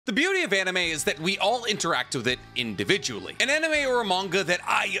The beauty of anime is that we all interact with it individually. An anime or a manga that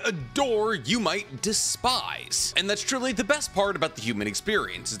I adore, you might despise. And that's truly the best part about the human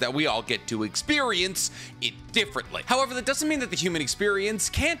experience, is that we all get to experience it differently. However, that doesn't mean that the human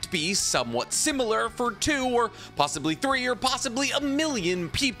experience can't be somewhat similar for 2 or possibly 3 or possibly a million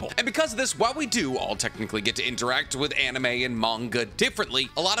people. And because of this, while we do all technically get to interact with anime and manga differently,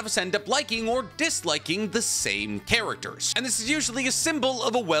 a lot of us end up liking or disliking the same characters. And this is usually a symbol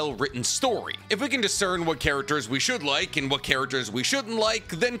of a well-written story. If we can discern what characters we should like and what characters we shouldn't like,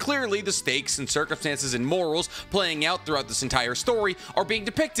 then clearly the stakes and circumstances and morals playing out throughout this entire story are being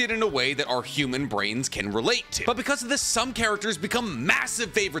depicted in a way that our human brains can relate to. But because of this, some characters become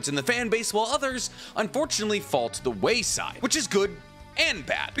massive favorites in the fan base, while others unfortunately fall to the wayside, which is good and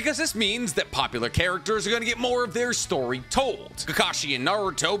bad, because this means that popular characters are going to get more of their story told. Kakashi in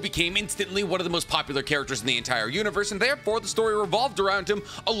Naruto became instantly one of the most popular characters in the entire universe, and therefore the story revolved around him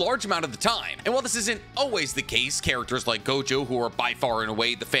a large amount of the time. And while this isn't always the case, characters like Gojo, who are by far and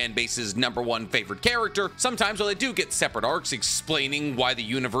away the fan base's #1 favorite character, sometimes while they do get separate arcs explaining why the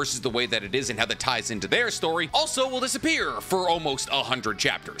universe is the way that it is and how that ties into their story, also will disappear for almost 100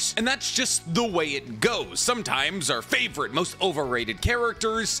 chapters. And that's just the way it goes. Sometimes our favorite, most overrated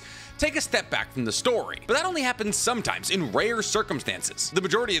characters take a step back from the story, but that only happens sometimes, in rare circumstances. The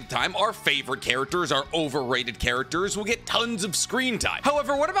majority of the time, our favorite characters, our overrated characters, will get tons of screen time.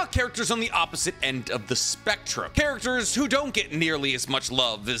 However, what about characters on the opposite end of the spectrum? Characters who don't get nearly as much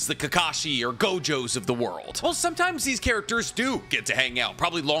love as the Kakashi or Gojos of the world. Well, sometimes these characters do get to hang out,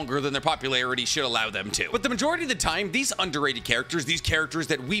 probably longer than their popularity should allow them to. But the majority of the time, these underrated characters, these characters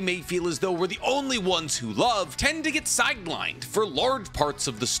that we may feel as though we're the only ones who love, tend to get sidelined for large parts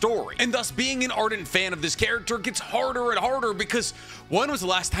of the story. And thus, being an ardent fan of this character gets harder and harder, because when was the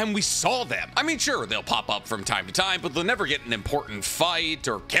last time we saw them? I mean, sure, they'll pop up from time to time, but they'll never get an important fight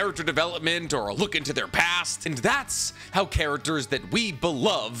or character development or a look into their past. And that's how characters that we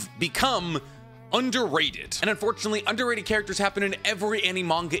beloved become underrated. And unfortunately, underrated characters happen in every anime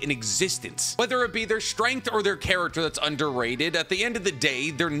manga in existence. Whether it be their strength or their character that's underrated, at the end of the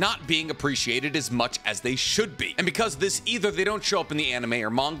day, they're not being appreciated as much as they should be. And because of this, either they don't show up in the anime or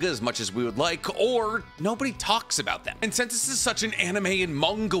manga as much as we would like, or nobody talks about them. And since this is such an anime and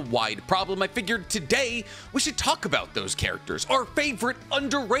manga-wide problem, I figured today we should talk about those characters, our favorite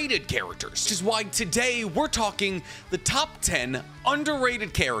underrated characters. Which is why today we're talking the top 10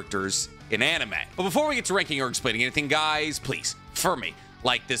 underrated characters in anime. But before we get to ranking or explaining anything, guys, please, for me,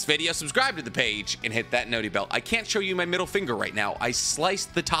 like this video, subscribe to the page, and hit that noti bell. I can't show you my middle finger right now. I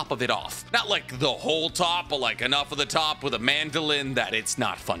sliced the top of it off. Not like the whole top, but like enough of the top with a mandolin that it's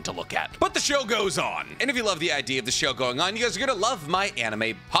not fun to look at. But the show goes on. And if you love the idea of the show going on, you guys are gonna love my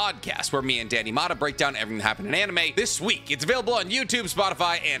anime podcast, where me and Danny Mata break down everything that happened in anime this week. It's available on YouTube,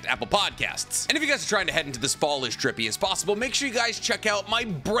 Spotify, and Apple Podcasts. And if you guys are trying to head into this fall as drippy as possible, make sure you guys check out my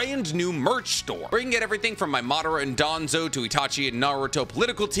brand new merch store, where you can get everything from my Madara and Danzo to Itachi and Naruto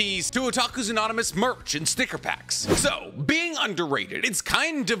political tees to Otaku's Anonymous merch and sticker packs. So, being underrated, it's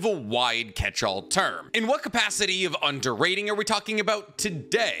kind of a wide catch-all term. In what capacity of underrating are we talking about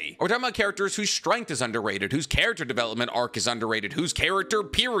today? Are we talking about characters whose strength is underrated, whose character development arc is underrated, whose character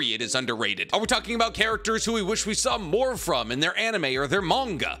period is underrated? Are we talking about characters who we wish we saw more from in their anime or their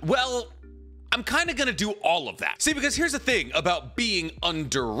manga? Well, I'm kind of gonna do all of that. See, because here's the thing about being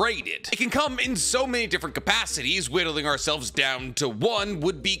underrated. It can come in so many different capacities. Whittling ourselves down to one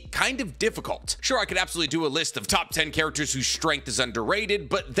would be kind of difficult. Sure, I could absolutely do a list of top 10 characters whose strength is underrated,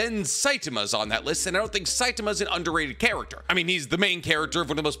 but then Saitama's on that list, and I don't think Saitama's an underrated character. I mean, he's the main character of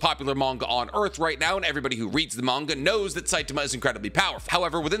one of the most popular manga on Earth right now, and everybody who reads the manga knows that Saitama is incredibly powerful.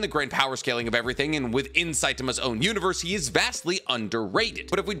 However, within the grand power scaling of everything, and within Saitama's own universe, he is vastly underrated.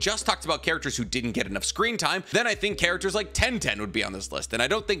 But if we just talked about characters who didn't get enough screen time, then I think characters like Tenten would be on this list, and I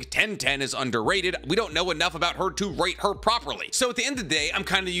don't think Tenten is underrated. We don't know enough about her to rate her properly. So at the end of the day, I'm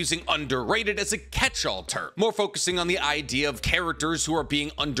kind of using underrated as a catch-all term, more focusing on the idea of characters who are being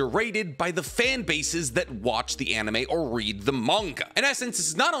underrated by the fan bases that watch the anime or read the manga. In essence, this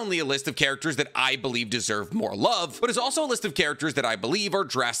is not only a list of characters that I believe deserve more love, but it's also a list of characters that I believe are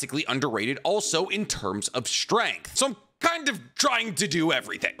drastically underrated also in terms of strength. So I'm kind of trying to do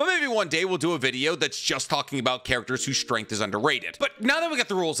everything. But maybe one day we'll do a video that's just talking about characters whose strength is underrated. But now that we got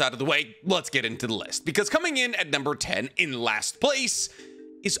the rules out of the way, let's get into the list. Because coming in at number 10 in last place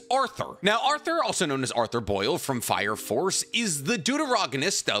is Arthur. Now, Arthur, also known as Arthur Boyle from Fire Force, is the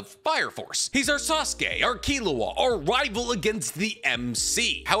deuteragonist of Fire Force. He's our Sasuke, our Killua, our rival against the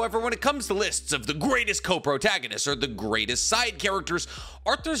MC. However, when it comes to lists of the greatest co-protagonists or the greatest side characters,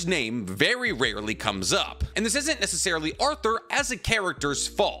 Arthur's name very rarely comes up. And this isn't necessarily Arthur as a character's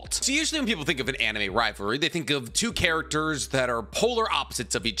fault. So usually when people think of an anime rivalry, they think of two characters that are polar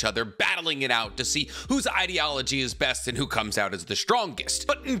opposites of each other battling it out to see whose ideology is best and who comes out as the strongest.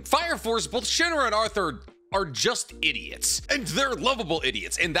 But in Fire Force, both Shinra and Arthur are just idiots, and they're lovable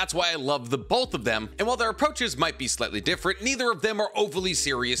idiots, and that's why I love the both of them. And while their approaches might be slightly different, neither of them are overly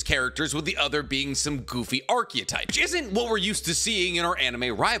serious characters, with the other being some goofy archetype, which isn't what we're used to seeing in our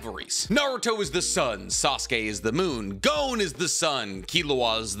anime rivalries. Naruto is the sun, Sasuke is the moon, Gon is the sun,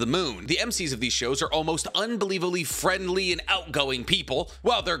 Killua is the moon. The MCs of these shows are almost unbelievably friendly and outgoing people,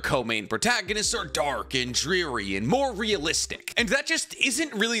 while their co-main protagonists are dark and dreary and more realistic. And that just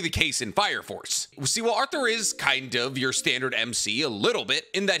isn't really the case in Fire Force. See, while Arthur is kind of your standard MC a little bit,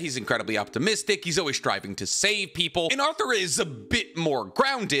 in that he's incredibly optimistic, he's always striving to save people, and Arthur is a bit more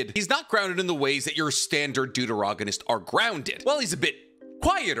grounded. He's not grounded in the ways that your standard deuterogonists are grounded. Well, he's a bit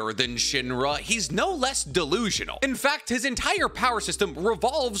quieter than Shinra, he's no less delusional. In fact, his entire power system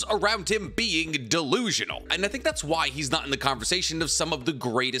revolves around him being delusional. And I think that's why he's not in the conversation of some of the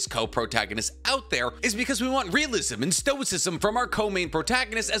greatest co-protagonists out there, is because we want realism and stoicism from our co-main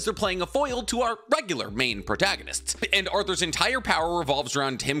protagonists as they're playing a foil to our regular main protagonists. And Arthur's entire power revolves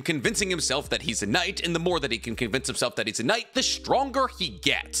around him convincing himself that he's a knight, and the more that he can convince himself that he's a knight, the stronger he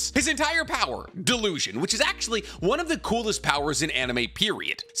gets. His entire power, delusion, which is actually one of the coolest powers in anime period.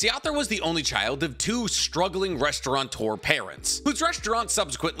 See, Arthur was the only child of two struggling restaurateur parents, whose restaurant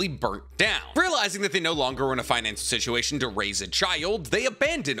subsequently burnt down. Realizing that they no longer were in a financial situation to raise a child, they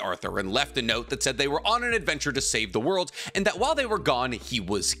abandoned Arthur and left a note that said they were on an adventure to save the world, and that while they were gone, he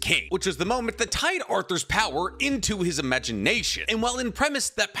was king, which was the moment that tied Arthur's power into his imagination. And while in premise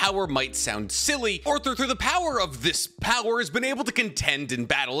that power might sound silly, Arthur, through the power of this power, has been able to contend and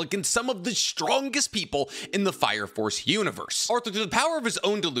battle against some of the strongest people in the Fire Force universe. Arthur, through the power of his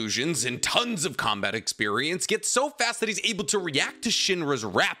own delusions and tons of combat experience, gets so fast that he's able to react to Shinra's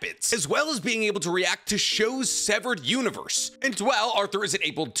rapids, as well as being able to react to Sho's severed universe. And while Arthur isn't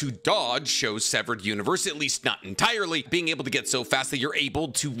able to dodge Sho's severed universe, at least not entirely, being able to get so fast that you're able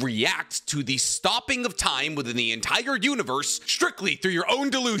to react to the stopping of time within the entire universe strictly through your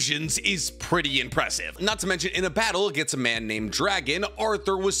own delusions is pretty impressive. Not to mention, in a battle against a man named Dragon,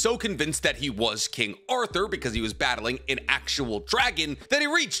 Arthur was so convinced that he was King Arthur because he was battling an actual dragon that he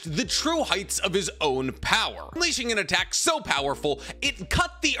reached the true heights of his own power, unleashing an attack so powerful it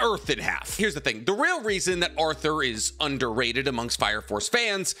cut the earth in half. Here's the thing, the real reason that Arthur is underrated amongst Fire Force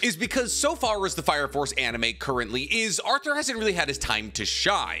fans is because so far as the Fire Force anime currently is, Arthur hasn't really had his time to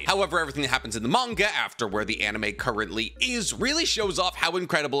shine. However, everything that happens in the manga after where the anime currently is really shows off how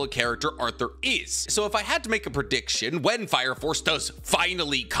incredible a character Arthur is. So if I had to make a prediction when Fire Force does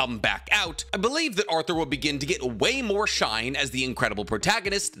finally come back out, I believe that Arthur will begin to get way more shine as the incredible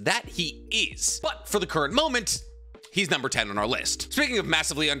protagonist that he is. But for the current moment, he's number 10 on our list. Speaking of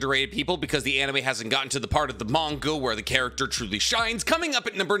massively underrated people because the anime hasn't gotten to the part of the manga where the character truly shines, coming up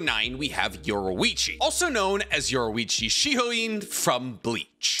at number 9, we have Yoruichi, also known as Yoruichi Shihoin from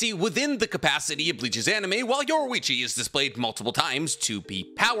Bleach. See, within the capacity of Bleach's anime, while Yoruichi is displayed multiple times to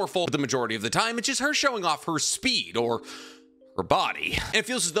be powerful, the majority of the time it's just her showing off her speed or her body. And it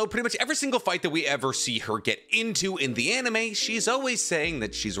feels as though pretty much every single fight that we ever see her get into in the anime, she's always saying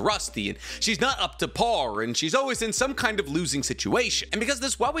that she's rusty and she's not up to par and she's always in some kind of losing situation. And because of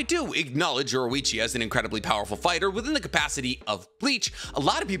this, while we do acknowledge Yoruichi as an incredibly powerful fighter within the capacity of Bleach, a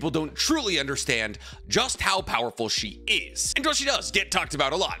lot of people don't truly understand just how powerful she is. And while she does get talked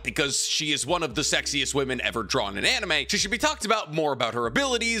about a lot because she is one of the sexiest women ever drawn in anime, she should be talked about more about her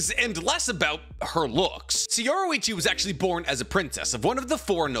abilities and less about her looks. See, Yoruichi was actually born as a princess of one of the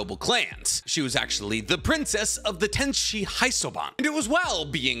 4 noble clans. She was actually the princess of the Tenshi Haisoban. And it was while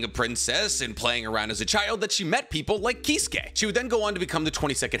being a princess and playing around as a child that she met people like Kisuke. She would then go on to become the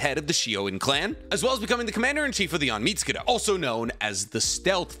 22nd head of the Shioin clan, as well as becoming the commander-in-chief of the Onmitsukudo, also known as the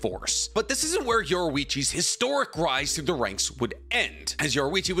Stealth Force. But this isn't where Yoruichi's historic rise through the ranks would end, as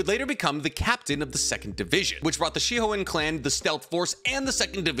Yoruichi would later become the captain of the 2nd Division, which brought the Shioin clan, the Stealth Force, and the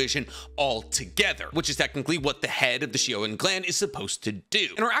 2nd Division all together, which is technically what the head of the Shioin clan is supposed to do.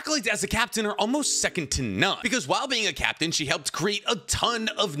 And her accolades as a captain are almost second to none, because while being a captain, she helped create a ton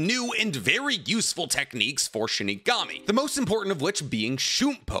of new and very useful techniques for Shinigami, the most important of which being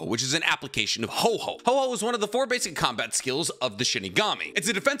Shumpo, which is an application of Ho-Ho. Ho-Ho is one of the 4 basic combat skills of the Shinigami. It's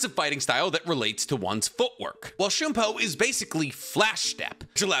a defensive fighting style that relates to one's footwork, while Shumpo is basically Flash Step,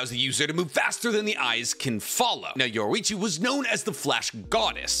 which allows the user to move faster than the eyes can follow. Now, Yoruichi was known as the Flash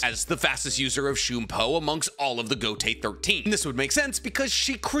Goddess, as the fastest user of Shumpo amongst all of the Gotei 13. queen. And this would make sense because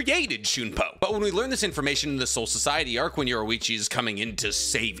she created Shunpo. But when we learn this information in the Soul Society arc when Yoruichi is coming in to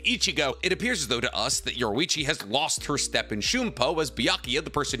save Ichigo, it appears as though to us that Yoruichi has lost her step in Shunpo, as Byakuya, the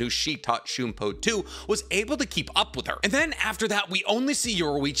person who she taught Shunpo to, was able to keep up with her. And then after that, we only see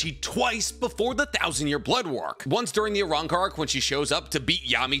Yoruichi twice before the 1,000-Year Blood War arc. Once during the Aranka arc when she shows up to beat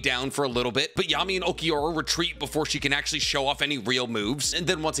Yami down for a little bit, but Yami and Okiura retreat before she can actually show off any real moves. And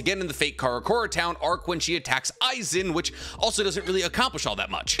then once again in the Fake Karakura Town arc when she attacks Aizen, which also doesn't really accomplish all that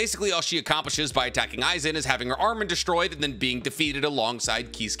much. Basically, all she accomplishes by attacking Aizen is having her armor destroyed and then being defeated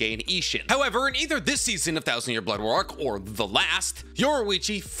alongside Kisuke and Isshin. However, in either this season of 1,000-Year Blood War arc or the last,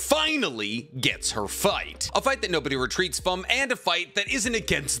 Yoruichi finally gets her fight. A fight that nobody retreats from, and a fight that isn't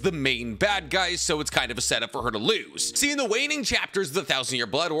against the main bad guys, so it's kind of a setup for her to lose. See, in the waning chapters of the 1,000-Year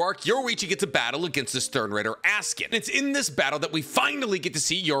Blood War arc, Yoruichi gets a battle against the Stern Raider Askin. And it's in this battle that we finally get to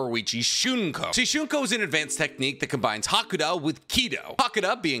see Yoruichi's Shunko. See, Shunko is an advanced technique that combines Hakuda with Kido.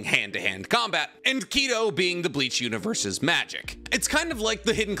 Hakuda being hand-to-hand combat, and Kido being the Bleach universe's magic. It's kind of like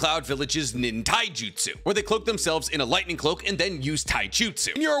the Hidden Cloud Village's Nin Taijutsu, where they cloak themselves in a lightning cloak and then use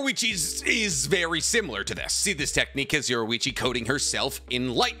Taijutsu. And Yoruichi's is very similar to this. See, this technique has Yoruichi coating herself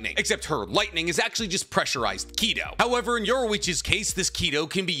in lightning, except her lightning is actually just pressurized Kido. However, in Yoruichi's case, this Kido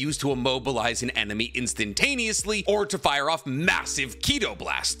can be used to immobilize an enemy instantaneously or to fire off massive Kido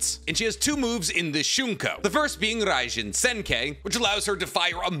blasts. And she has two moves in this Shunko. The first being Raijin Senkei, which allows her to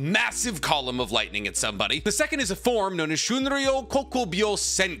fire a massive column of lightning at somebody. The second is a form known as Shunryo Kokubyo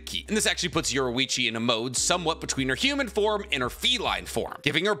Senki, and this actually puts Yoruichi in a mode somewhat between her human form and her feline form,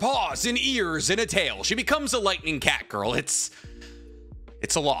 giving her paws and ears and a tail. She becomes a lightning cat girl. It's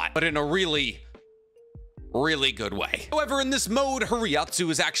a lot, but in a really good way. However, in this mode, her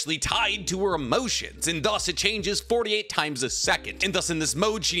Ryatsu is actually tied to her emotions, and thus it changes 48 times a second. And thus in this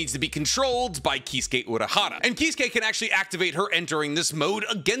mode, she needs to be controlled by Kisuke Urahara. And Kisuke can actually activate her entering this mode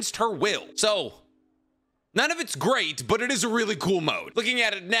against her will. So, none of it's great, but it is a really cool mode. Looking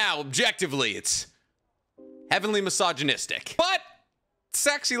at it now, objectively, it's heavenly misogynistic. But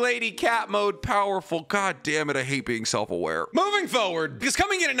sexy lady cat mode, powerful. God damn it, I hate being self-aware. Moving forward, because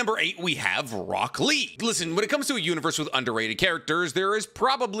coming in at number 8, we have Rock Lee. Listen, when it comes to a universe with underrated characters, there is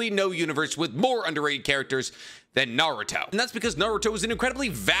probably no universe with more underrated characters than Naruto. And that's because Naruto is an incredibly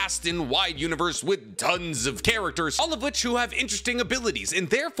vast and wide universe with tons of characters, all of which who have interesting abilities and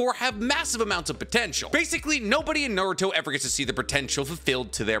therefore have massive amounts of potential. Basically, nobody in Naruto ever gets to see the potential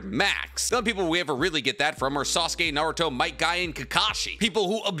fulfilled to their max. The only people we ever really get that from are Sasuke, Naruto, Might Guy, and Kakashi. People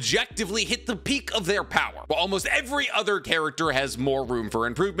who objectively hit the peak of their power, while almost every other character has more room for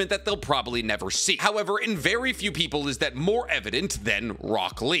improvement that they'll probably never see. However, in very few people is that more evident than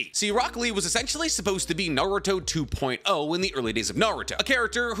Rock Lee. See, Rock Lee was essentially supposed to be Naruto 2.0 in the early days of Naruto, a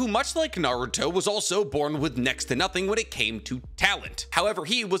character who, much like Naruto, was also born with next to nothing when it came to talent. However,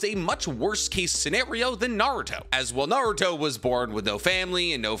 he was a much worse case scenario than Naruto, as while Naruto was born with no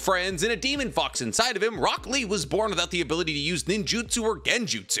family and no friends and a demon fox inside of him, Rock Lee was born without the ability to use ninjutsu or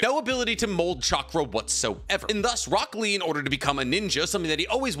genjutsu, no ability to mold chakra whatsoever. And thus, Rock Lee, in order to become a ninja, something that he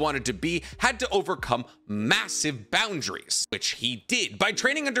always wanted to be, had to overcome massive boundaries, which he did by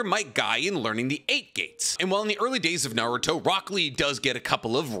training under Might Guy and learning the 8 gates. And while in the early days of Naruto, Rock Lee does get a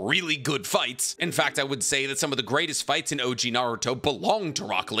couple of really good fights. In fact, I would say that some of the greatest fights in OG Naruto belong to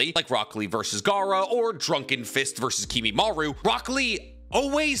Rock Lee, like Rock Lee versus Gaara or Drunken Fist versus Kimimaru. Rock Lee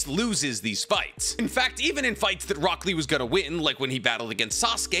always loses these fights. In fact, even in fights that Rock Lee was gonna win, like when he battled against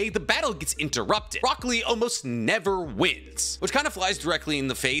Sasuke, the battle gets interrupted. Rock Lee almost never wins, which kind of flies directly in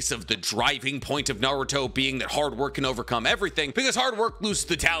the face of the driving point of Naruto being that hard work can overcome everything, because hard work loses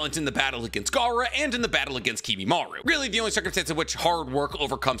the talent in the battle against Gaara and in the battle against Kimimaru. Really, the only circumstance in which hard work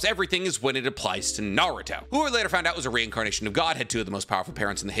overcomes everything is when it applies to Naruto, who we later found out was a reincarnation of God, had 2 of the most powerful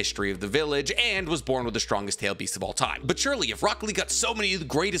parents in the history of the village, and was born with the strongest tail beast of all time. But surely, if Rock Lee got so many of the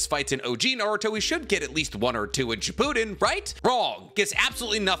greatest fights in OG Naruto, he should get at least 1 or 2 in Shippuden, right? Wrong. Gets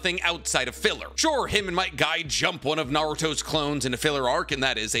absolutely nothing outside of filler. Sure, him and Might Guy jump one of Naruto's clones in a filler arc, and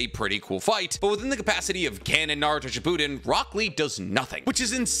that is a pretty cool fight, but within the capacity of canon Naruto Shippuden, Rock Lee does nothing, which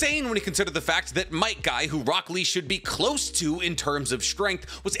is insane when you consider the fact that Might Guy, who Rock Lee should be close to in terms of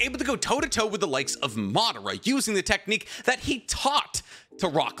strength, was able to go toe-to-toe with the likes of Madara using the technique that he taught to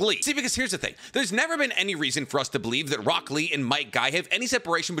Rock Lee. See, because here's the thing. There's never been any reason for us to believe that Rock Lee and Might Guy have any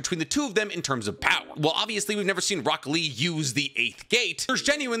separation between the two of them in terms of power. Well, obviously, we've never seen Rock Lee use the 8th gate. There's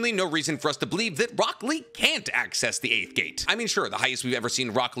genuinely no reason for us to believe that Rock Lee can't access the 8th gate. I mean, sure, the highest we've ever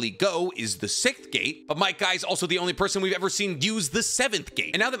seen Rock Lee go is the 6th gate, but Might Guy's also the only person we've ever seen use the 7th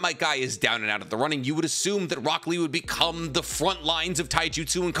gate. And now that Might Guy is down and out of the running, you would assume that Rock Lee would become the front lines of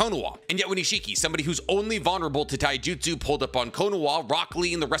taijutsu in Konoha. And yet when Ishiki, somebody who's only vulnerable to taijutsu, pulled up on Konoha, Rock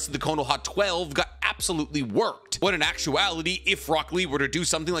Lee and the rest of the Konoha 12 got absolutely worked. When in actuality, if Rock Lee were to do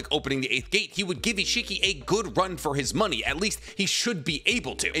something like opening the 8th gate, he would give Ishiki a good run for his money. At least he should be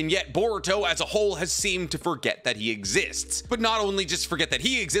able to. And yet Boruto as a whole has seemed to forget that he exists. But not only just forget that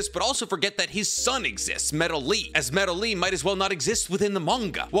he exists, but also forget that his son exists, Metal Lee, as Metal Lee might as well not exist within the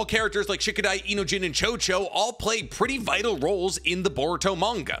manga. While characters like Shikadai, Inojin, and Chocho all play pretty vital roles in the Boruto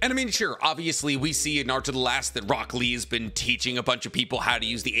manga. And I mean, sure, obviously we see in Naruto the Last that Rock Lee has been teaching a bunch of people how to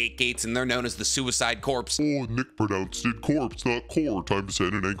use the 8 gates, and they're known as the Suicide Corps. Oh, Nick pronounced it corpse, not core. Time to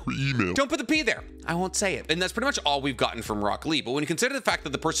send an angry email. Don't put the P there. I won't say it. And that's pretty much all we've gotten from Rock Lee. But when you consider the fact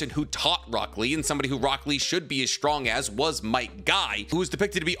that the person who taught Rock Lee and somebody who Rock Lee should be as strong as was Might Guy, who was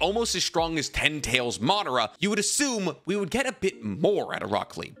depicted to be almost as strong as Ten Tails Madara, you would assume we would get a bit more out of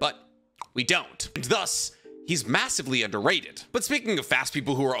Rock Lee, but we don't. And thus, he's massively underrated. But speaking of fast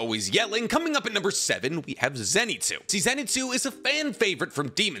people who are always yelling, coming up at number 7, we have Zenitsu. See, Zenitsu is a fan favorite from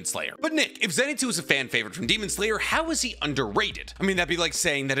Demon Slayer. But Nick, if Zenitsu is a fan favorite from Demon Slayer, how is he underrated? I mean, that'd be like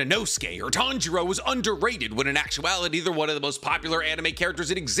saying that Inosuke or Tanjiro was underrated when in actuality they're one of the most popular anime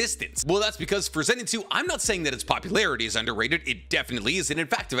characters in existence. Well, that's because for Zenitsu, I'm not saying that its popularity is underrated. It definitely is, and in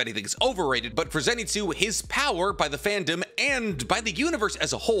fact, if anything, it's overrated. But for Zenitsu, his power by the fandom and by the universe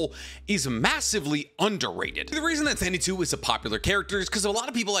as a whole is massively underrated. The reason that Zenitsu is a popular character is because a lot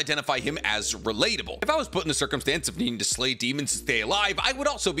of people identify him as relatable. If I was put in the circumstance of needing to slay demons to stay alive, I would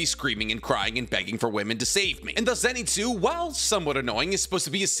also be screaming and crying and begging for women to save me. And thus Zenitsu, while somewhat annoying, is supposed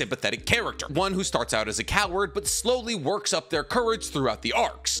to be a sympathetic character, one who starts out as a coward but slowly works up their courage throughout the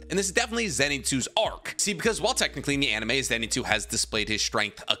arcs. And this is definitely Zenitsu's arc. See, because while technically in the anime Zenitsu has displayed his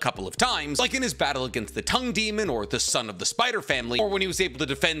strength a couple of times, like in his battle against the Tongue Demon or the son of the Spider Family, or when he was able to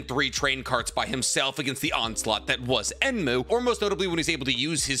defend 3 train carts by himself against the onslaught that was Enmu, or most notably when he's able to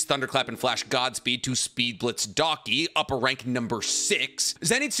use his Thunderclap and Flash Godspeed to speed blitz Daki, upper rank number 6,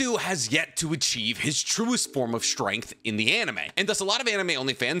 Zenitsu has yet to achieve his truest form of strength in the anime. And thus a lot of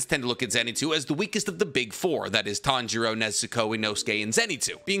anime-only fans tend to look at Zenitsu as the weakest of the big 4, that is Tanjiro, Nezuko, Inosuke, and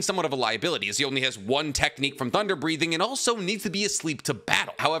Zenitsu, being somewhat of a liability as he only has one technique from thunder breathing and also needs to be asleep to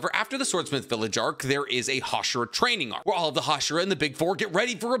battle. However, after the Swordsmith Village arc, there is a Hashira training arc, where all of the Hashira and the big 4 get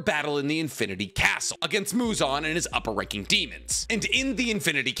ready for a battle in the Infinity Castle against Muzan and his upper-ranking demons. And in the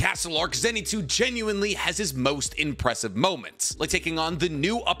Infinity Castle arc, Zenitsu genuinely has his most impressive moments, like taking on the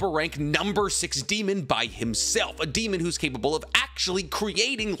new upper-rank number 6 demon by himself, a demon who's capable of actually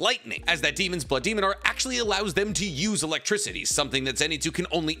creating lightning, as that demon's blood demon art actually allows them to use electricity, something that Zenitsu can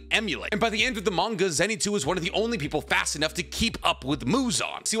only emulate. And by the end of the manga, Zenitsu is one of the only people fast enough to keep up with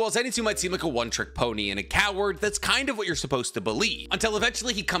Muzan. See, while Zenitsu might seem like a one-trick pony and a coward, that's kind of what you're supposed to believe, until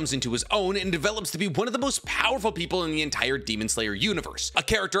eventually he comes into his own and develops to be one of the most powerful people in the entire Demon Slayer universe, a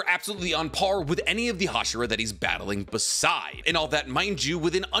character absolutely on par with any of the Hashira that he's battling beside. And all that, mind you,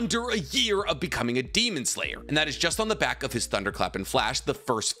 within under a year of becoming a Demon Slayer, and that is just on the back of his Thunderclap and Flash, the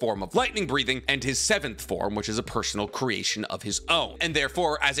first form of lightning breathing, and his 7th form, which is a personal creation of his own. And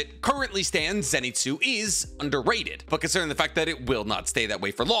therefore, as it currently stands, Zenitsu is underrated. But considering the fact that it will not stay that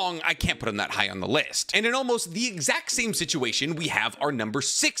way for long, I can't put him that high on the list. And in almost the exact same situation, we have our number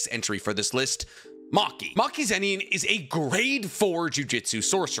 6 entry for this list, Maki. Maki Zenin is a grade 4 jujitsu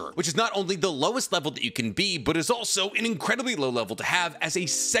sorcerer, which is not only the lowest level that you can be, but is also an incredibly low level to have as a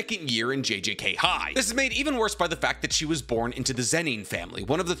second year in JJK High. This is made even worse by the fact that she was born into the Zenin family,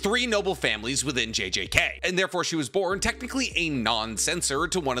 one of the 3 noble families within JJK, and therefore she was born technically a non-censor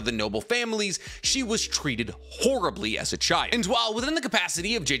to one of the noble families. She was treated horribly as a child. And while within the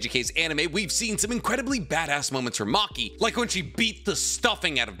capacity of JJK's anime, we've seen some incredibly badass moments from Maki, like when she beat the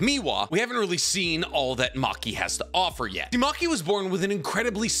stuffing out of Miwa, we haven't really seen all that Maki has to offer yet. Maki was born with an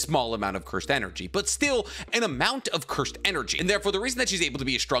incredibly small amount of cursed energy, but still an amount of cursed energy, and therefore the reason that she's able to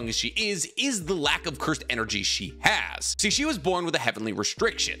be as strong as she is the lack of cursed energy she has. See, she was born with a heavenly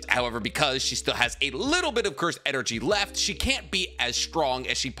restriction. However, because she still has a little bit of cursed energy left, she can't be as strong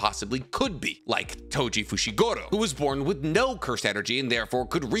as she possibly could be, like Toji Fushiguro, who was born with no cursed energy and therefore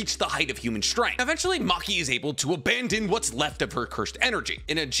could reach the height of human strength. Eventually, Maki is able to abandon what's left of her cursed energy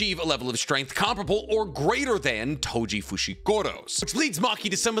and achieve a level of strength comparable comparable or greater than Toji Fushigoro's, which leads Maki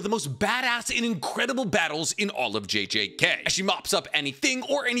to some of the most badass and incredible battles in all of JJK, as she mops up anything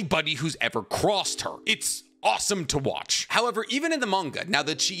or anybody who's ever crossed her. It's awesome to watch. However, even in the manga, now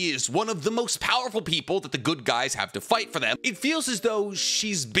that she is one of the most powerful people that the good guys have to fight for them, it feels as though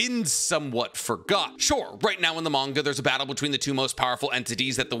she's been somewhat forgotten. Sure, right now in the manga, there's a battle between the two most powerful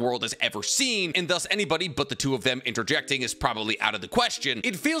entities that the world has ever seen, and thus anybody but the two of them interjecting is probably out of the question.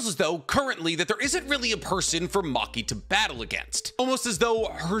 It feels as though currently that there isn't really a person for Maki to battle against. Almost as though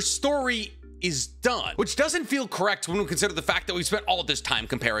her story is done, which doesn't feel correct when we consider the fact that we spent all this time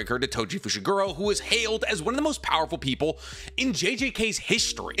comparing her to Toji Fushiguro, who is hailed as one of the most powerful people in JJK's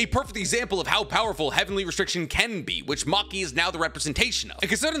history. A perfect example of how powerful Heavenly Restriction can be, which Maki is now the representation of. And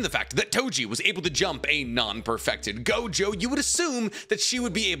considering the fact that Toji was able to jump a non-perfected Gojo, you would assume that she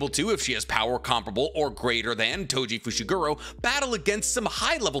would be able to, if she has power comparable or greater than Toji Fushiguro, battle against some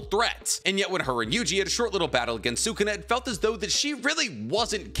high-level threats. And yet when her and Yuji had a short little battle against Sukuna, it felt as though that she really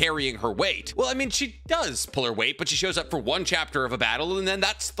wasn't carrying her weight. Well, I mean, she does pull her weight, but she shows up for one chapter of a battle, and then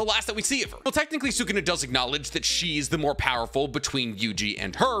that's the last that we see of her. Well, technically, Sukuna does acknowledge that she's the more powerful between Yuji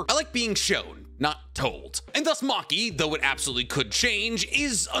and her. I like being shown, not told. And thus Maki, though it absolutely could change,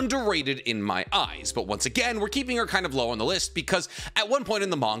 is underrated in my eyes. But once again, we're keeping her kind of low on the list because at one point in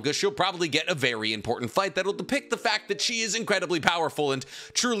the manga, she'll probably get a very important fight that'll depict the fact that she is incredibly powerful and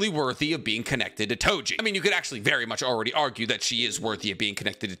truly worthy of being connected to Toji. I mean, you could actually very much already argue that she is worthy of being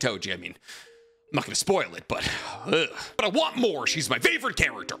connected to Toji. I mean, I'm not gonna spoil it, but I want more. She's my favorite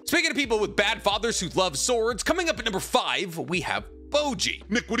character. Speaking of people with bad fathers who love swords, coming up at number 5, we have Boji.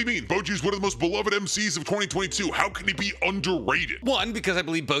 Nick, what do you mean? Boji's one of the most beloved MCs of 2022. How can he be underrated? One, because I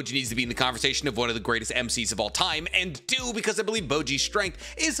believe Boji needs to be in the conversation of one of the greatest MCs of all time, and two, because I believe Boji's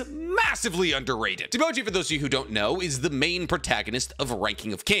strength is massively underrated. So Boji, for those of you who don't know, is the main protagonist of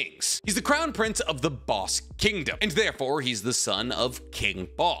Ranking of Kings. He's the crown prince of the Boss Kingdom, and therefore he's the son of King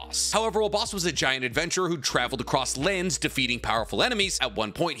Boss. However, while Boss was a giant adventurer who traveled across lands defeating powerful enemies, at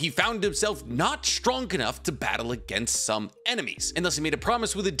one point he found himself not strong enough to battle against some enemies. And thus he made a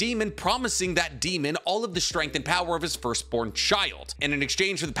promise with a demon, promising that demon all of the strength and power of his firstborn child. And in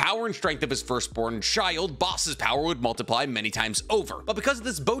exchange for the power and strength of his firstborn child, Boss's power would multiply many times over. But because of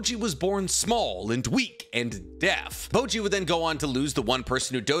this, Boji was born small and weak and deaf. Boji would then go on to lose the one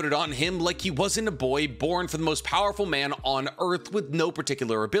person who doted on him like he wasn't a boy born for the most powerful man on Earth with no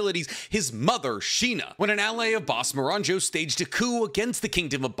particular abilities, his mother, Sheena. When an ally of Boss, Miranjo, staged a coup against the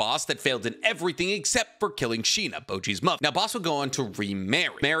kingdom of Boss that failed in everything except for killing Sheena, Boji's mother. Now, Boss would go on to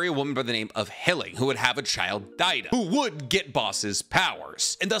marry a woman by the name of Hilling, who would have a child, Daida, who would get Boss's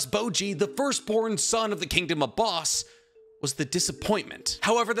powers. And thus Boji, the firstborn son of the kingdom of Boss, was the disappointment.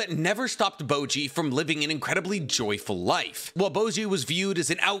 However, that never stopped Boji from living an incredibly joyful life. While Boji was viewed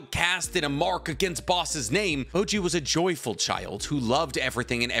as an outcast and a mark against Boss's name, Boji was a joyful child who loved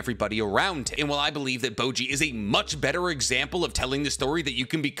everything and everybody around him. And while I believe that Boji is a much better example of telling the story that you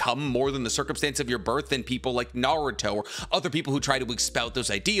can become more than the circumstance of your birth than people like Naruto or other people who try to expout those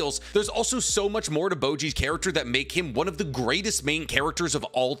ideals, there's also so much more to Boji's character that make him one of the greatest main characters of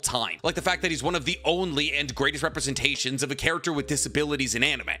all time. Like the fact that he's one of the only and greatest representations of a character with disabilities in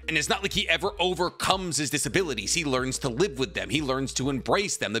anime. And it's not like he ever overcomes his disabilities. He learns to live with them. He learns to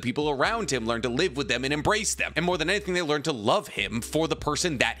embrace them. The people around him learn to live with them and embrace them. And more than anything, they learn to love him for the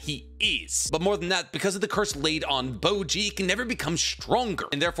person that he is. But more than that, because of the curse laid on Boji, he can never become stronger.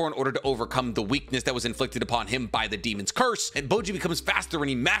 And therefore, in order to overcome the weakness that was inflicted upon him by the demon's curse, and Boji becomes faster and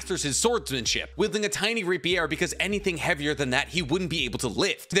he masters his swordsmanship, wielding a tiny rapier because anything heavier than that he wouldn't be able to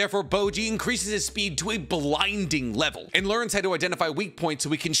lift. Therefore, Boji increases his speed to a blinding level and learns how to identify weak points so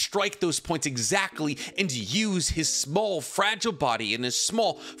he can strike those points exactly and use his small, fragile body and his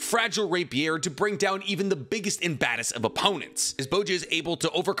small, fragile rapier to bring down even the biggest and baddest of opponents. As Boji is able to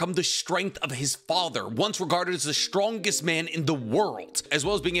overcome the strength of his father, once regarded as the strongest man in the world, as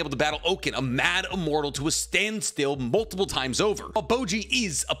well as being able to battle Oken, a mad immortal, to a standstill multiple times over. While Boji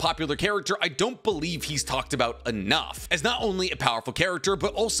is a popular character, I don't believe he's talked about enough, as not only a powerful character,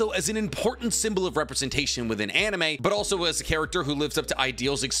 but also as an important symbol of representation within anime, but also as a character who lives up to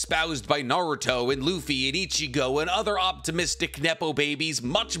ideals espoused by Naruto and Luffy and Ichigo and other optimistic Nepo babies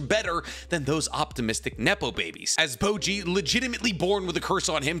much better than those optimistic Nepo babies. As Boji, legitimately born with a curse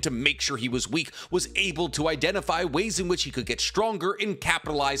on him to make sure he was weak, was able to identify ways in which he could get stronger and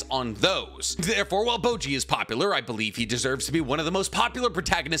capitalize on those. Therefore, while Boji is popular, I believe he deserves to be one of the most popular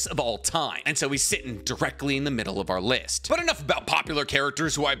protagonists of all time. And so he's sitting directly in the middle of our list. But enough about popular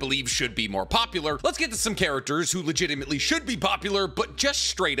characters who I believe should be more popular. Let's get to some characters who legitimately should be popular, but just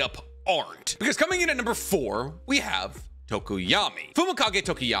straight up aren't. Because coming in at number 4, we have Tokoyami. Fumikage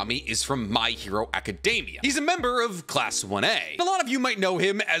Tokoyami is from My Hero Academia. He's a member of Class 1A. A lot of you might know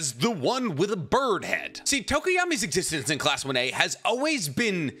him as the one with a bird head. See, Tokoyami's existence in Class 1A has always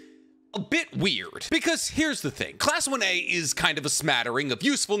been a bit weird, because here's the thing. Class 1A is kind of a smattering of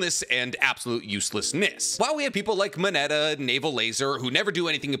usefulness and absolute uselessness. While we have people like Moneta, Naval Laser, who never do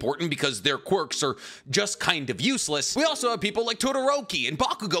anything important because their quirks are just kind of useless, we also have people like Todoroki and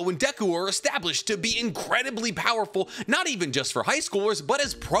Bakugo and Deku who are established to be incredibly powerful, not even just for high schoolers, but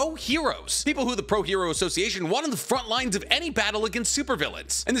as pro heroes. People who the Pro Hero Association want on the front lines of any battle against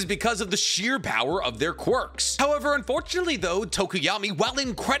supervillains, and this is because of the sheer power of their quirks. However, unfortunately though, Tokoyami, while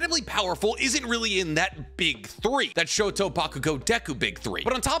incredibly powerful, isn't really in that big three, that Shoto, Bakugo, Deku big three.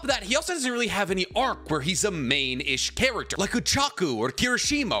 But on top of that, he also doesn't really have any arc where he's a main-ish character, like Uchaku or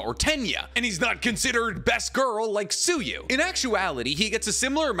Kirishima or Tenya, and he's not considered best girl like Tsuyu. In actuality, he gets a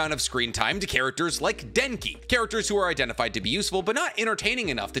similar amount of screen time to characters like Denki, characters who are identified to be useful but not entertaining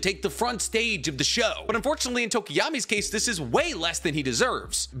enough to take the front stage of the show. But unfortunately, in Tokoyami's case, this is way less than he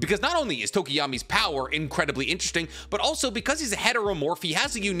deserves, because not only is Tokoyami's power incredibly interesting, but also because he's a heteromorph, he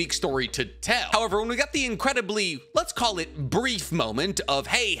has a unique story to tell. However, when we got the incredibly, let's call it brief moment of,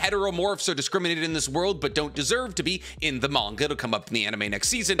 hey, heteromorphs are discriminated in this world but don't deserve to be in the manga to come up in the anime next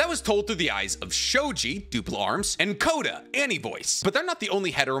season, that was told through the eyes of Shoji, Duplo Arms, and Koda, Annie-Voice. But they're not the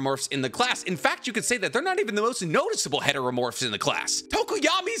only heteromorphs in the class. In fact, you could say that they're not even the most noticeable heteromorphs in the class.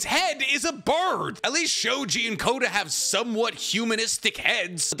 Tokoyami's head is a bird! At least Shoji and Koda have somewhat humanistic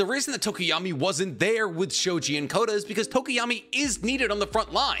heads. But the reason that Tokoyami wasn't there with Shoji and Koda is because Tokoyami is needed on the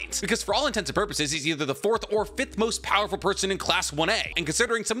front lines. Because for all intents and purposes, he's either the 4th or 5th most powerful person in Class 1A. And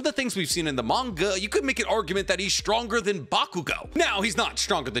considering some of the things we've seen in the manga, you could make an argument that he's stronger than Bakugo. Now, he's not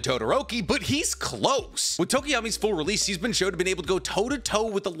stronger than Todoroki, but he's close. With Tokoyami's full release, he's been shown to be able to go toe-to-toe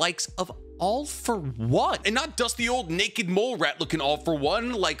with the likes of All For One. And not just the old naked mole rat looking All For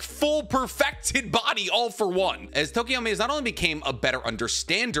One, like full perfected body All For One. As Tokoyami has not only became a better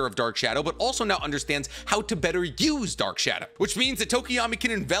understander of Dark Shadow, but also now understands how to better use Dark Shadow. Which means that Tokoyami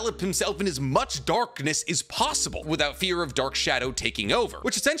can envelop himself in as much darkness as possible without fear of Dark Shadow taking over.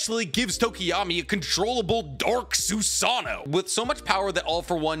 Which essentially gives Tokoyami a controllable Dark Susanoo. With so much power that All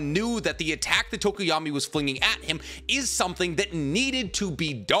For One knew that the attack that Tokoyami was flinging at him is something that needed to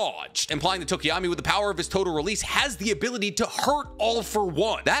be dodged. Implying that Tokoyami, with the power of his total release, has the ability to hurt All For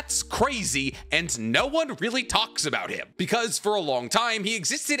One. That's crazy, and no one really talks about him. Because for a long time, he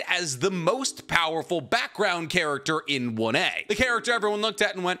existed as the most powerful background character in 1A. The character everyone looked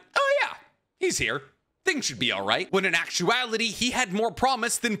at and went, oh yeah, he's here. Things should be alright. When in actuality, he had more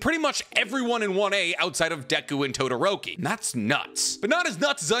promise than pretty much everyone in 1A outside of Deku and Todoroki. And that's nuts. But not as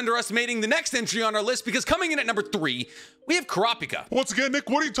nuts as underestimating the next entry on our list, because coming in at number 3, we have Kurapika. Once again, Nick,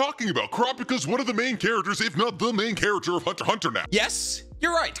 what are you talking about? Kurapika's one of the main characters, if not the main character of Hunter x Hunter now. Yes,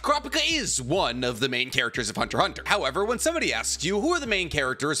 you're right. Kurapika is one of the main characters of Hunter x Hunter. However, when somebody asks you who are the main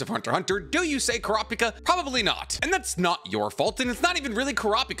characters of Hunter x Hunter, do you say Kurapika? Probably not. And that's not your fault, and it's not even really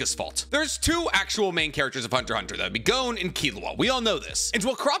Kurapika's fault. There's 2 actual main characters of Hunter x Hunter. That would be Gon and Killua. We all know this. And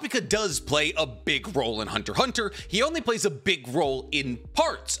while Kurapika does play a big role in Hunter x Hunter, he only plays a big role in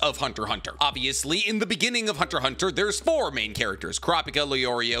parts of Hunter x Hunter. Obviously, in the beginning of Hunter x Hunter, there's 4 main characters: Kurapika,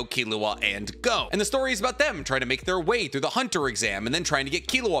 Leorio, Killua, and Gon. And the story is about them trying to make their way through the Hunter exam and then trying to get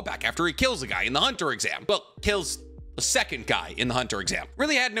Killua back after he kills a guy in the Hunter exam. Well, kills a second guy in the Hunter exam.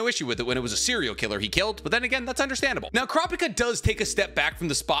 Really had no issue with it when it was a serial killer he killed, but then again, that's understandable. Now, Kurapika does take a step back from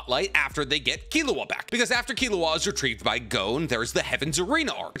the spotlight after they get Killua back, because after Killua is retrieved by Gon, there's the Heaven's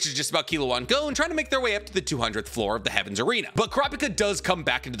Arena arc, which is just about Killua and Gon trying to make their way up to the 200th floor of the Heaven's Arena. But Kurapika does come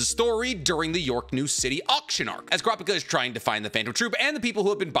back into the story during the York New City auction arc, as Kurapika is trying to find the Phantom Troop and the people who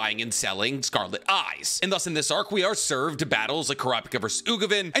have been buying and selling Scarlet Eyes. And thus in this arc, we are served battles like Kurapika versus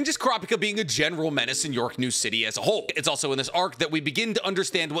Ugavin, and just Kurapika being a general menace in York New City as a whole. It's also in this arc that we begin to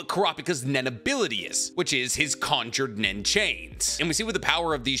understand what Kurapika's Nen ability is, which is his conjured Nen chains. And we see with the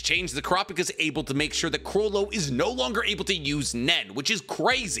power of these chains that Kurapika is able to make sure that Chrollo is no longer able to use Nen, which is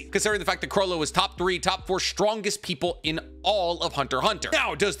crazy, considering the fact that Chrollo is top 3, top 4 strongest people in all of Hunter x Hunter.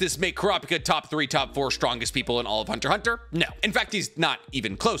 Now, does this make Kurapika top 3, top 4 strongest people in all of Hunter x Hunter? No. In fact, he's not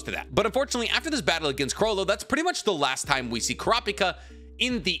even close to that. But unfortunately, after this battle against Chrollo, that's pretty much the last time we see Kurapika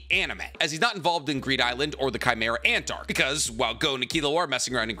in the anime, as he's not involved in Greed Island or the Chimera Ant arc, because while Gon and Killua are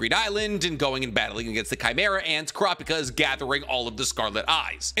messing around in Greed Island and going and battling against the Chimera Ants, Kurapika is gathering all of the Scarlet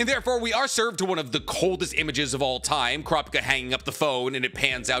Eyes. And therefore, we are served to one of the coldest images of all time, Kurapika hanging up the phone, and it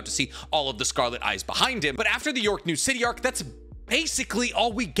pans out to see all of the Scarlet Eyes behind him. But after the York New City arc, that's basically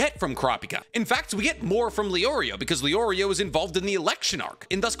all we get from Kurapika. In fact, we get more from Leorio because Leorio is involved in the election arc,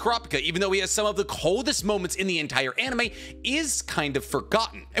 and thus Kurapika, even though he has some of the coldest moments in the entire anime, is kind of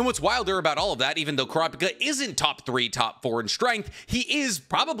forgotten. And what's wilder about all of that, even though Kurapika isn't top 3, top 4 in strength, he is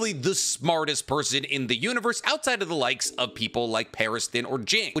probably the smartest person in the universe outside of the likes of people like Pariston or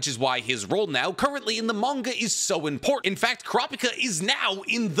Jing, which is why his role now currently in the manga is so important. In fact, Kurapika is now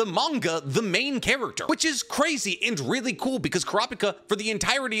in the manga the main character, which is crazy and really cool because Kurapika, for the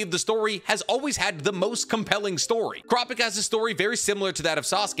entirety of the story, has always had the most compelling story. Kurapika has a story very similar to that of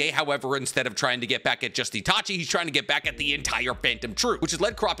Sasuke, however, instead of trying to get back at just Itachi, he's trying to get back at the entire Phantom Troop, which has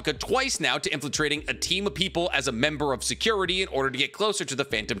led Kurapika twice now to infiltrating a team of people as a member of security in order to get closer to the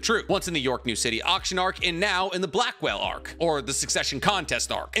Phantom Troop, once in the York New City auction arc and now in the Blackwell arc, or the Succession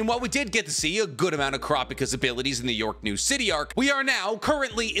Contest arc. And while we did get to see a good amount of Kurapika's abilities in the York New City arc, we are now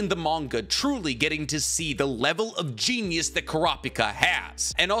currently in the manga truly getting to see the level of genius that Kurapika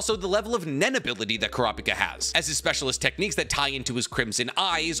has, and also the level of Nen ability that Kurapika has, as his specialist techniques that tie into his crimson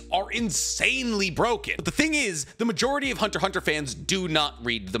eyes are insanely broken. But the thing is, the majority of Hunter x Hunter fans do not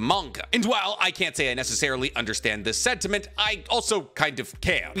read the manga. And while I can't say I necessarily understand this sentiment, I also kind of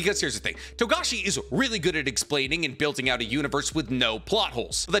can. Because here's the thing, Togashi is really good at explaining and building out a universe with no plot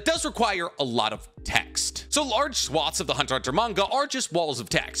holes. But that does require a lot of text. So large swaths of the Hunter x Hunter manga are just walls of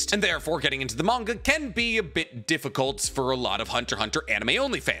text, and therefore getting into the manga can be a bit difficult for a lot of Hunter x Hunter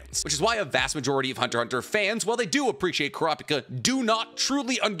anime-only fans, which is why a vast majority of Hunter x Hunter fans, while they do appreciate Kurapika, do not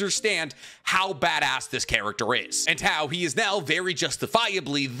truly understand how badass this character is, and how he is now very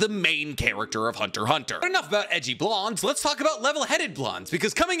justifiably the main character of Hunter x Hunter. But enough about edgy blondes, let's talk about level-headed blondes,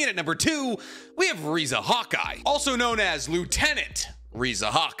 because coming in at number 2, we have Riza Hawkeye, also known as Lieutenant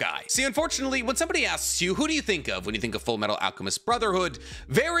Riza Hawkeye. See, unfortunately, when somebody asks you, who do you think of when you think of Full Metal Alchemist Brotherhood,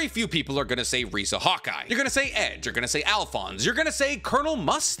 very few people are gonna say Riza Hawkeye. You're gonna say Edge, you're gonna say Alphonse, you're gonna say Colonel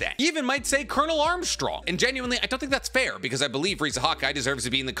Mustang, you even might say Colonel Armstrong. And genuinely, I don't think that's fair, because I believe Riza Hawkeye deserves to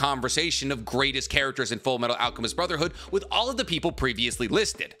be in the conversation of greatest characters in Full Metal Alchemist Brotherhood with all of the people previously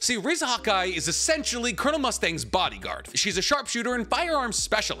listed. See, Riza Hawkeye is essentially Colonel Mustang's bodyguard. She's a sharpshooter and firearms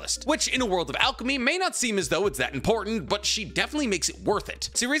specialist, which in a world of alchemy may not seem as though it's that important, but she definitely makes it worth it.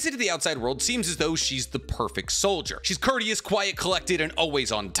 See, Riza to the outside world seems as though she's the perfect soldier. She's courteous, quiet, collected, and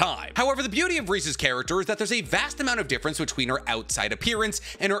always on time. However, the beauty of Riza's character is that there's a vast amount of difference between her outside appearance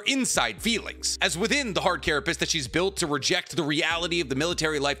and her inside feelings. As within the hard carapace that she's built to reject the reality of the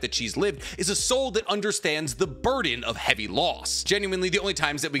military life that she's lived is a soul that understands the burden of heavy loss. Genuinely, the only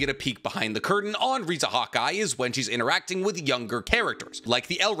times that we get a peek behind the curtain on Riza Hawkeye is when she's interacting with younger characters, like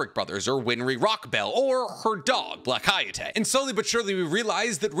the Elric brothers or Winry Rockbell, or her dog, Black Hayate. And slowly but surely we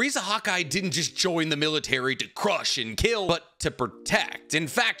realize that Riza Hawkeye didn't just join the military to crush and kill, but to protect. In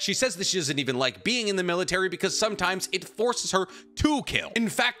fact, she says that she doesn't even like being in the military because sometimes it forces her to kill. In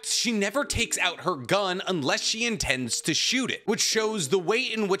fact, she never takes out her gun unless she intends to shoot it, which shows the way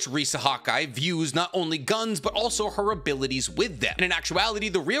in which Riza Hawkeye views not only guns, but also her abilities with them. And in actuality,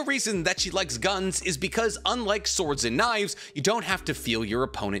 the real reason that she likes guns is because unlike swords and knives, you don't have to feel your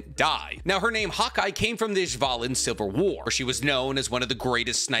opponent die. Now, her name Hawkeye came from the Ishvalan Civil War, where she was known as one of the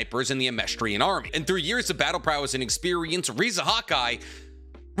greatest snipers in the Amestrian army. And through years of battle prowess and experience, Riza Hawkeye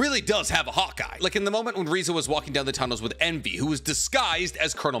really does have a Hawkeye. Like in the moment when Riza was walking down the tunnels with Envy, who was disguised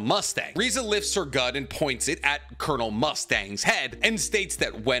as Colonel Mustang. Riza lifts her gun and points it at Colonel Mustang's head and states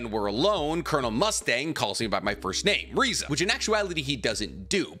that when we're alone, Colonel Mustang calls me by my first name, Riza, which in actuality he doesn't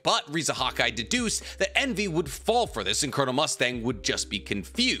do. But Riza Hawkeye deduced that Envy would fall for this and Colonel Mustang would just be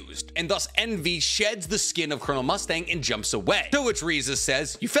confused. And thus Envy sheds the skin of Colonel Mustang and jumps away. To which Riza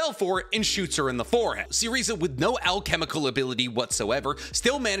says, "You fell for it," and shoots her in the forehead. See, Riza, with no alchemical ability whatsoever,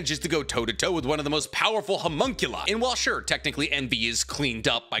 still manages to go toe-to-toe with one of the most powerful homunculi. And while sure, technically Envy is cleaned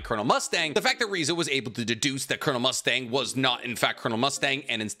up by Colonel Mustang, the fact that Riza was able to deduce that Colonel Mustang was not in fact Colonel Mustang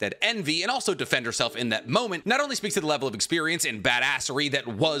and instead Envy, and also defend herself in that moment, not only speaks to the level of experience and badassery that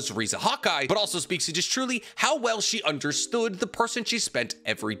was Riza Hawkeye, but also speaks to just truly how well she understood the person she spent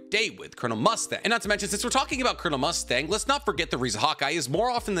every day with, Colonel Mustang. And not to mention, since we're talking about Colonel Mustang, let's not forget that Riza Hawkeye is more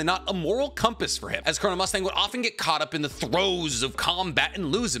often than not a moral compass for him, as Colonel Mustang would often get caught up in the throes of combat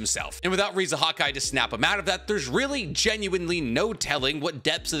and lose himself. And without Riza Hawkeye to snap him out of that, there's really genuinely no telling what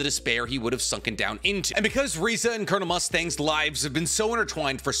depths of despair he would have sunken down into. And because Riza and Colonel Mustang's lives have been so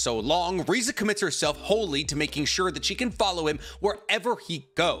intertwined for so long, Riza commits herself wholly to making sure that she can follow him wherever he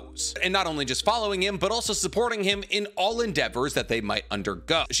goes. And not only just following him, but also supporting him in all endeavors that they might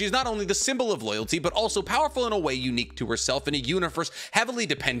undergo. She's not only the symbol of loyalty, but also powerful in a way unique to herself in a universe heavily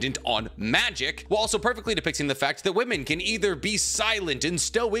dependent on magic, while also perfectly depicting the fact that women can either be silent and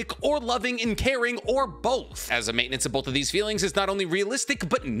stoic, or loving and caring, or both, as a maintenance of both of these feelings is not only realistic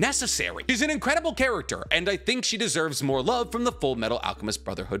but necessary. She's an incredible character, and I think she deserves more love from the Full Metal Alchemist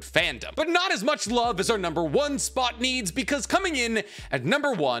Brotherhood fandom. But not as much love as our number 1 spot needs, because coming in at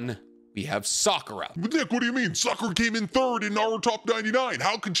number 1, we have Sakura. But Nick, what do you mean? Sakura came in 3rd in Naruto Top 99.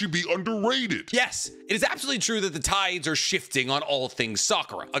 How can she be underrated? Yes, it is absolutely true that the tides are shifting on all things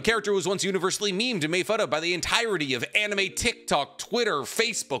Sakura. A character who was once universally memed and made fun of by the entirety of anime TikTok, Twitter,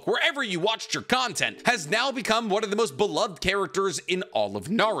 Facebook, wherever you watched your content, has now become one of the most beloved characters in all of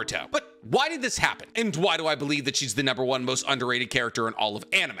Naruto. But why did this happen? And why do I believe that she's the number 1 most underrated character in all of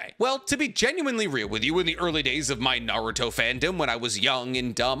anime? Well, to be genuinely real with you, in the early days of my Naruto fandom, when I was young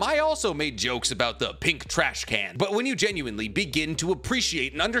and dumb, I also made jokes about the pink trash can. But when you genuinely begin to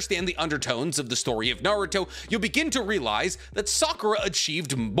appreciate and understand the undertones of the story of Naruto, you'll begin to realize that Sakura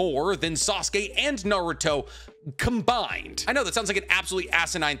achieved more than Sasuke and Naruto combined. I know that sounds like an absolutely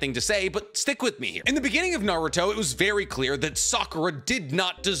asinine thing to say, but stick with me here. In the beginning of Naruto, it was very clear that Sakura did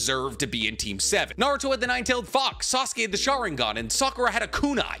not deserve to be in Team 7. Naruto had the nine-tailed fox, Sasuke had the Sharingan, and Sakura had a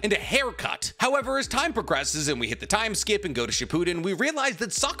kunai and a haircut. However, as time progresses and we hit the time skip and go to Shippuden, we realize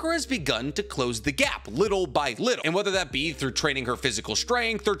that Sakura has begun to close the gap little by little. And whether that be through training her physical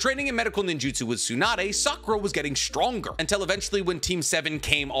strength or training in medical ninjutsu with Tsunade, Sakura was getting stronger, until eventually when Team 7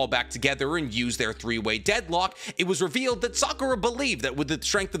 came all back together and used their 3-way deadlock, it was revealed that Sakura believed that with the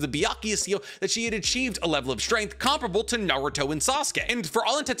strength of the Byakuya seal that she had achieved a level of strength comparable to Naruto and Sasuke. And for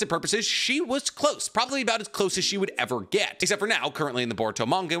all intents and purposes, she was close, probably about as close as she would ever get. Except for now, currently in the Boruto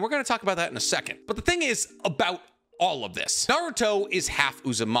manga, and we're going to talk about that in a second. But the thing is about all of this, Naruto is half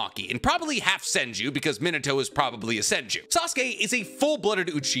Uzumaki and probably half Senju, because Minato is probably a Senju. Sasuke is a full-blooded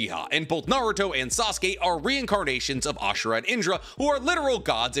Uchiha, and both Naruto and Sasuke are reincarnations of Ashura and Indra, who are literal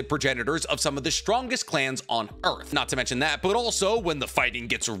gods and progenitors of some of the strongest clans on Earth. Not to mention that, but also when the fighting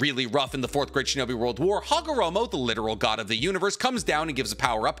gets really rough in the 4th Great Shinobi World War, Hagoromo, the literal god of the universe, comes down and gives a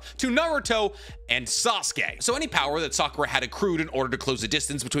power-up to Naruto and Sasuke. So any power that Sakura had accrued in order to close the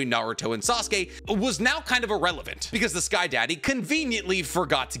distance between Naruto and Sasuke was now kind of irrelevant, because the Sky Daddy conveniently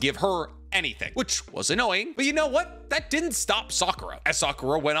forgot to give her anything, which was annoying. But you know what? That didn't stop Sakura, as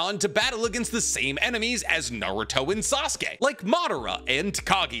Sakura went on to battle against the same enemies as Naruto and Sasuke, like Madara and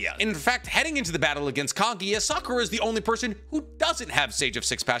Kaguya. In fact, heading into the battle against Kaguya, Sakura is the only person who doesn't have Sage of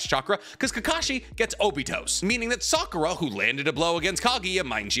Six Paths Chakra, because Kakashi gets Obito's, meaning that Sakura, who landed a blow against Kaguya,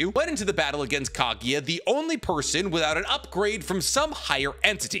 mind you, went into the battle against Kaguya the only person without an upgrade from some higher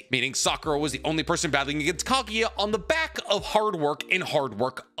entity, meaning Sakura was the only person battling against Kaguya on the back of hard work and hard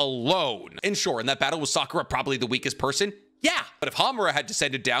work alone. And sure, in that battle was Sakura probably the weakest person? Yeah, but if Hamura had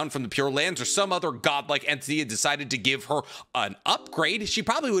descended down from the Pure Lands or some other godlike entity had decided to give her an upgrade, she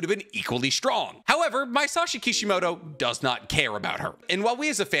probably would have been equally strong. However, Masashi Kishimoto does not care about her. And while we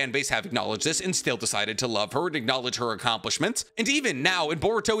as a fan base have acknowledged this and still decided to love her and acknowledge her accomplishments, and even now in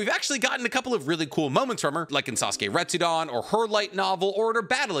Boruto we've actually gotten a couple of really cool moments from her, like in Sasuke Retsudan or her light novel, or in her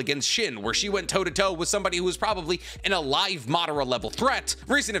battle against Shin, where she went toe-to-toe with somebody who was probably an alive Madara level threat.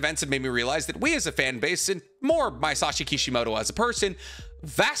 Recent events have made me realize that we as a fan base, and more Masashi Kishimoto as a person,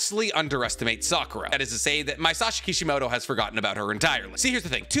 vastly underestimate Sakura. That is to say that Masashi Kishimoto has forgotten about her entirely. See, here's the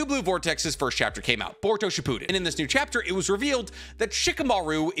thing. Two Blue Vortex's first chapter came out, Boruto Shippuden, and in this new chapter, it was revealed that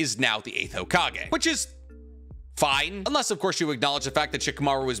Shikamaru is now the 8th Hokage, which is fine, unless of course you acknowledge the fact that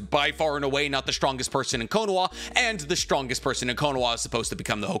Shikamaru is by far and away not the strongest person in Konoha, and the strongest person in Konoha is supposed to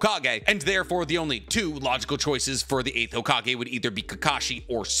become the Hokage, and therefore the only two logical choices for the 8th Hokage would either be Kakashi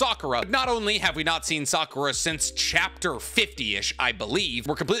or Sakura. But not only have we not seen Sakura since chapter 50-ish, I believe,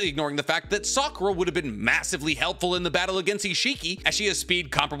 we're completely ignoring the fact that Sakura would have been massively helpful in the battle against Ishiki, as she has speed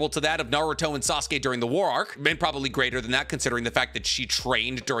comparable to that of Naruto and Sasuke during the war arc, and probably greater than that considering the fact that she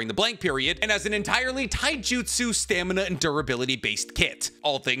trained during the blank period, and has an entirely taijutsu, stamina, and durability based kit,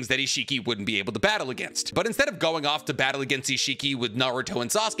 all things that Ishiki wouldn't be able to battle against. But instead of going off to battle against Ishiki with Naruto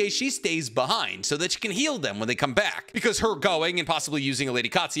and Sasuke, she stays behind so that she can heal them when they come back, because her going and possibly using a Lady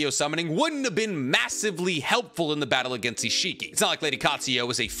Katsuyo summoning wouldn't have been massively helpful in the battle against Ishiki. It's not like Lady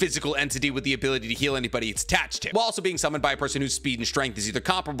Katsuyo is a physical entity with the ability to heal anybody it's attached to, while also being summoned by a person whose speed and strength is either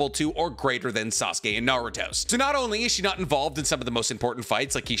comparable to or greater than Sasuke and Naruto's. So not only is she not involved in some of the most important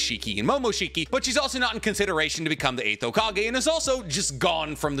fights like Ishiki and Momoshiki, but she's also not in consideration to become the 8th Hokage, and is also just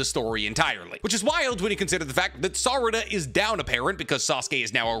gone from the story entirely. Which is wild when you consider the fact that Sarada is down a parent because Sasuke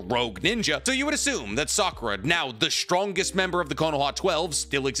is now a rogue ninja, so you would assume that Sakura, now the strongest member of the Konoha 12,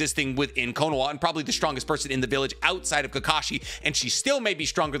 still existing within Konoha, and probably the strongest person in the village outside of Kakashi, and she still may be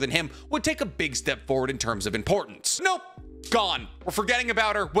stronger than him, would take a big step forward in terms of importance. Nope. gone. We're forgetting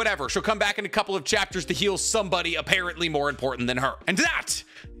about her, whatever. She'll come back in a couple of chapters to heal somebody apparently more important than her. And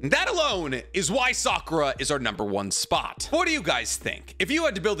that alone is why Sakura is our #1 spot. What do you guys think? If you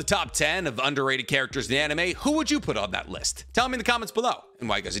had to build a top 10 of underrated characters in anime, who would you put on that list? Tell me in the comments below. And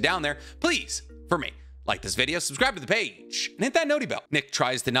while you guys are down there, please, for me, like this video, subscribe to the page, and hit that noti bell. Nick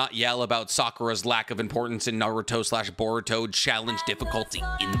tries to not yell about Sakura's lack of importance in Naruto/Boruto challenge difficulty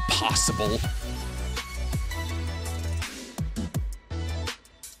impossible.